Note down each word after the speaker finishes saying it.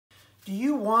Do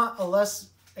you want a less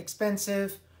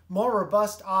expensive, more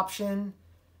robust option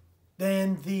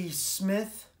than the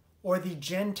Smith or the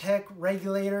Gentec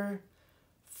regulator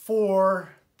for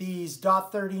these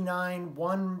 .39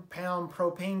 1-pound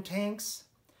propane tanks?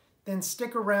 Then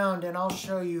stick around and I'll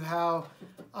show you how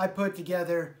I put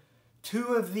together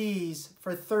 2 of these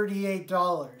for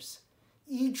 $38,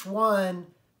 each one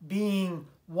being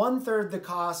 1/3 the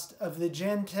cost of the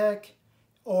Gentec,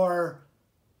 or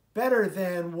better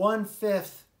than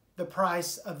 1/5 the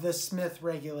price of the Smith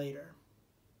regulator.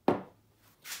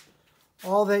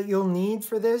 All that you'll need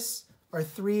for this are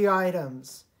 3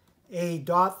 items: a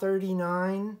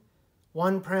 .39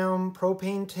 1-pound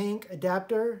propane tank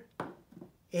adapter,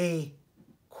 a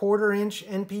 1/4-inch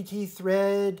NPT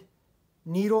thread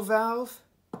needle valve,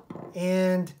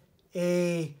 and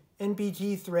a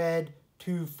NPT thread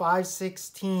to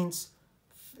 5/16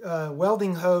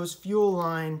 welding hose fuel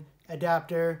line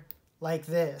adapter like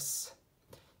this.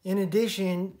 In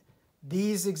addition,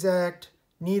 these exact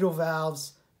needle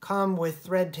valves come with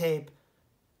thread tape,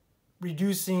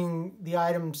 reducing the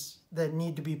items that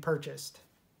need to be purchased.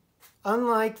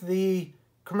 Unlike the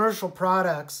commercial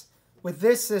products, with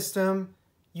this system,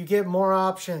 you get more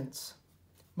options.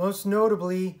 Most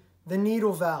notably, the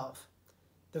needle valve.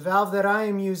 The valve that I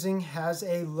am using has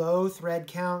a low thread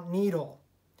count needle.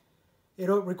 It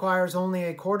requires only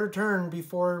a 1/4 turn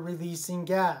before releasing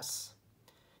gas.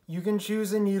 You can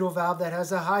choose a needle valve that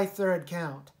has a high thread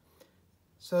count,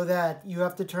 so that you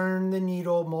have to turn the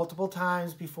needle multiple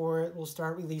times before it will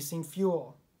start releasing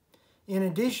fuel. In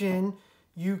addition,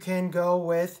 you can go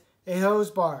with a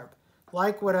hose barb,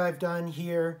 like what I've done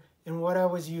here and what I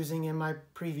was using in my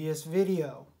previous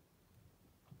video.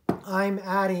 I'm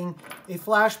adding a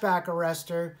flashback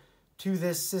arrestor to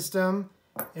this system,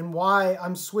 and why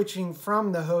I'm switching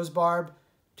from the hose barb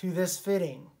to this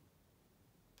fitting.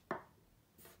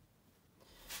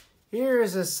 Here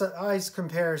is a size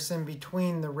comparison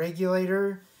between the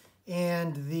regulator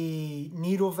and the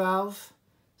needle valve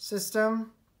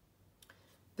system.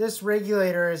 This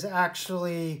regulator is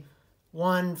actually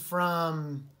one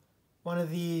from one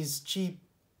of these cheap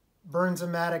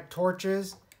Burns-O-Matic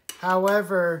torches.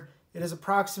 However, it is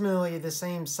approximately the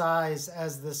same size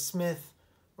as the Smith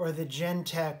or the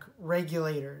Gentec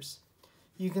regulators.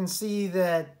 You can see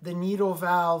that the needle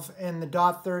valve and the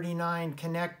 .39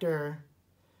 connector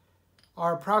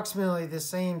are approximately the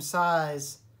same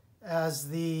size as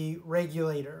the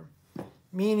regulator,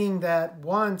 meaning that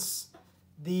once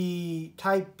the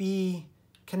Type B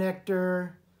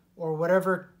connector or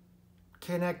whatever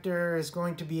connector is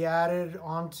going to be added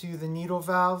onto the needle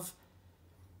valve,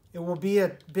 it will be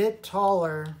a bit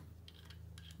taller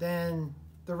than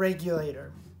the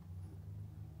regulator.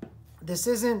 This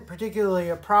isn't particularly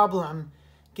a problem,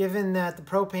 given that the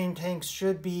propane tanks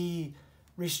should be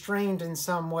restrained in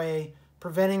some way,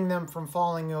 preventing them from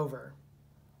falling over.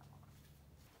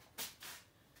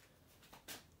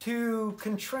 To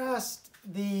contrast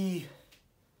the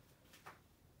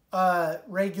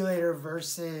regulator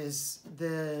versus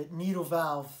the needle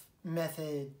valve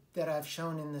method that I've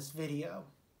shown in this video,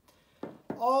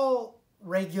 all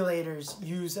regulators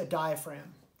use a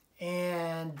diaphragm,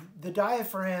 and the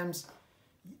diaphragms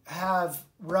have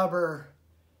rubber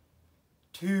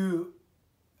to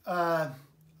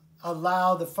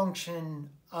allow the function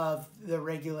of the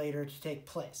regulator to take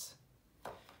place.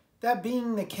 That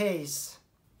being the case,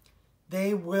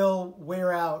 they will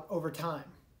wear out over time.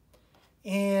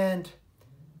 And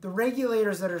the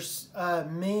regulators that are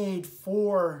made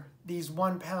for these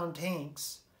 1-pound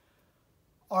tanks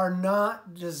are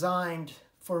not designed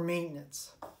for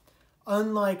maintenance.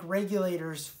 Unlike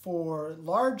regulators for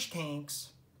large tanks,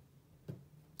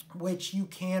 which you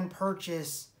can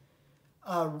purchase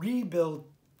rebuild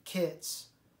kits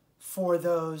for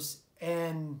those,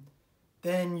 and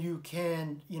then you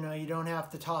can, you don't have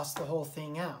to toss the whole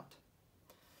thing out.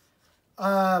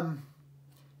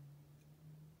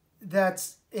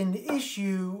 That's an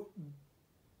issue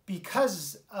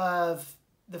because of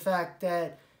the fact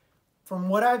that, from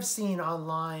what I've seen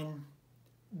online,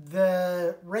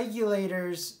 the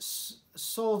regulators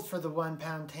sold for the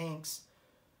 1-pound tanks,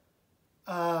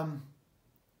 a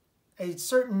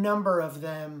certain number of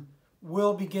them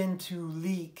will begin to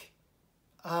leak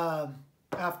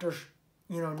after,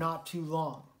 not too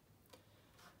long.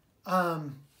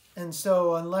 And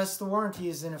so unless the warranty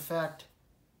is in effect,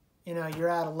 you're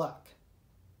out of luck.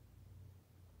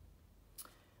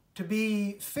 To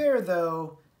be fair,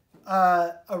 though,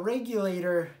 a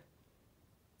regulator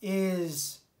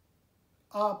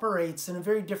operates in a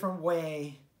very different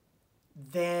way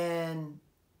than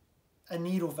a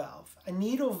needle valve. A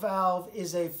needle valve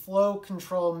is a flow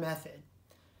control method.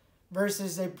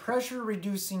 versus a pressure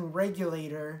reducing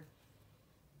regulator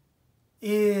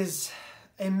is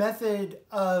a method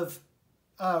of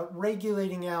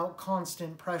regulating out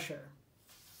constant pressure.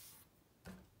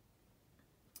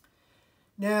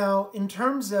 Now, in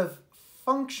terms of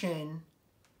function,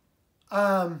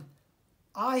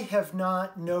 I have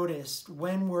not noticed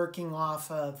when working off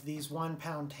of these 1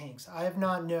 pound tanks, I have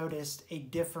not noticed a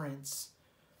difference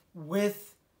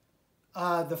with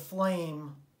the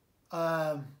flame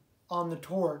on the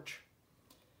torch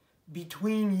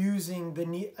between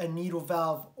using a needle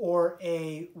valve or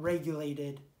a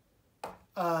regulated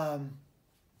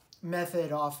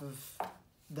method off of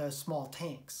the small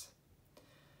tanks.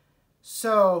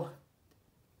 So,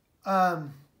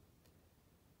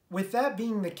 with that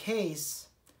being the case,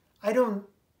 I don't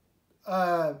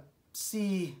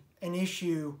see an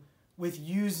issue with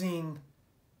using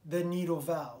the needle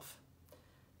valve.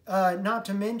 Not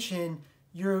to mention,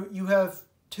 you have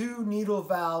 2 needle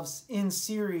valves in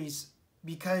series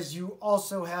because you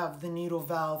also have the needle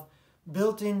valve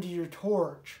built into your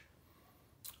torch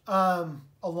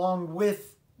along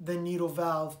with the needle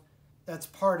valve that's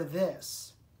part of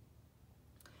this.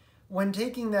 When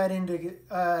taking that into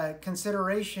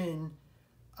consideration,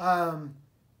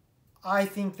 I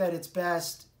think that it's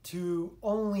best to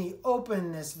only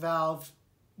open this valve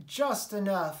just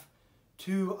enough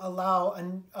to allow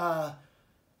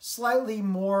slightly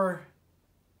more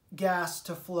gas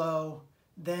to flow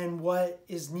than what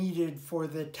is needed for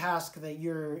the task that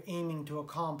you're aiming to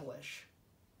accomplish.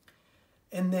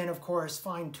 And then, of course,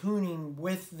 fine-tuning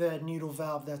with the needle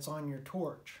valve that's on your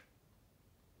torch.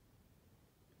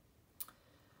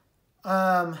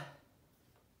 I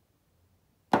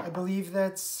believe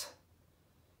that's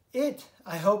it.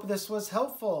 I hope this was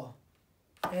helpful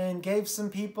and gave some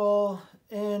people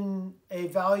a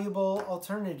valuable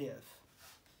alternative.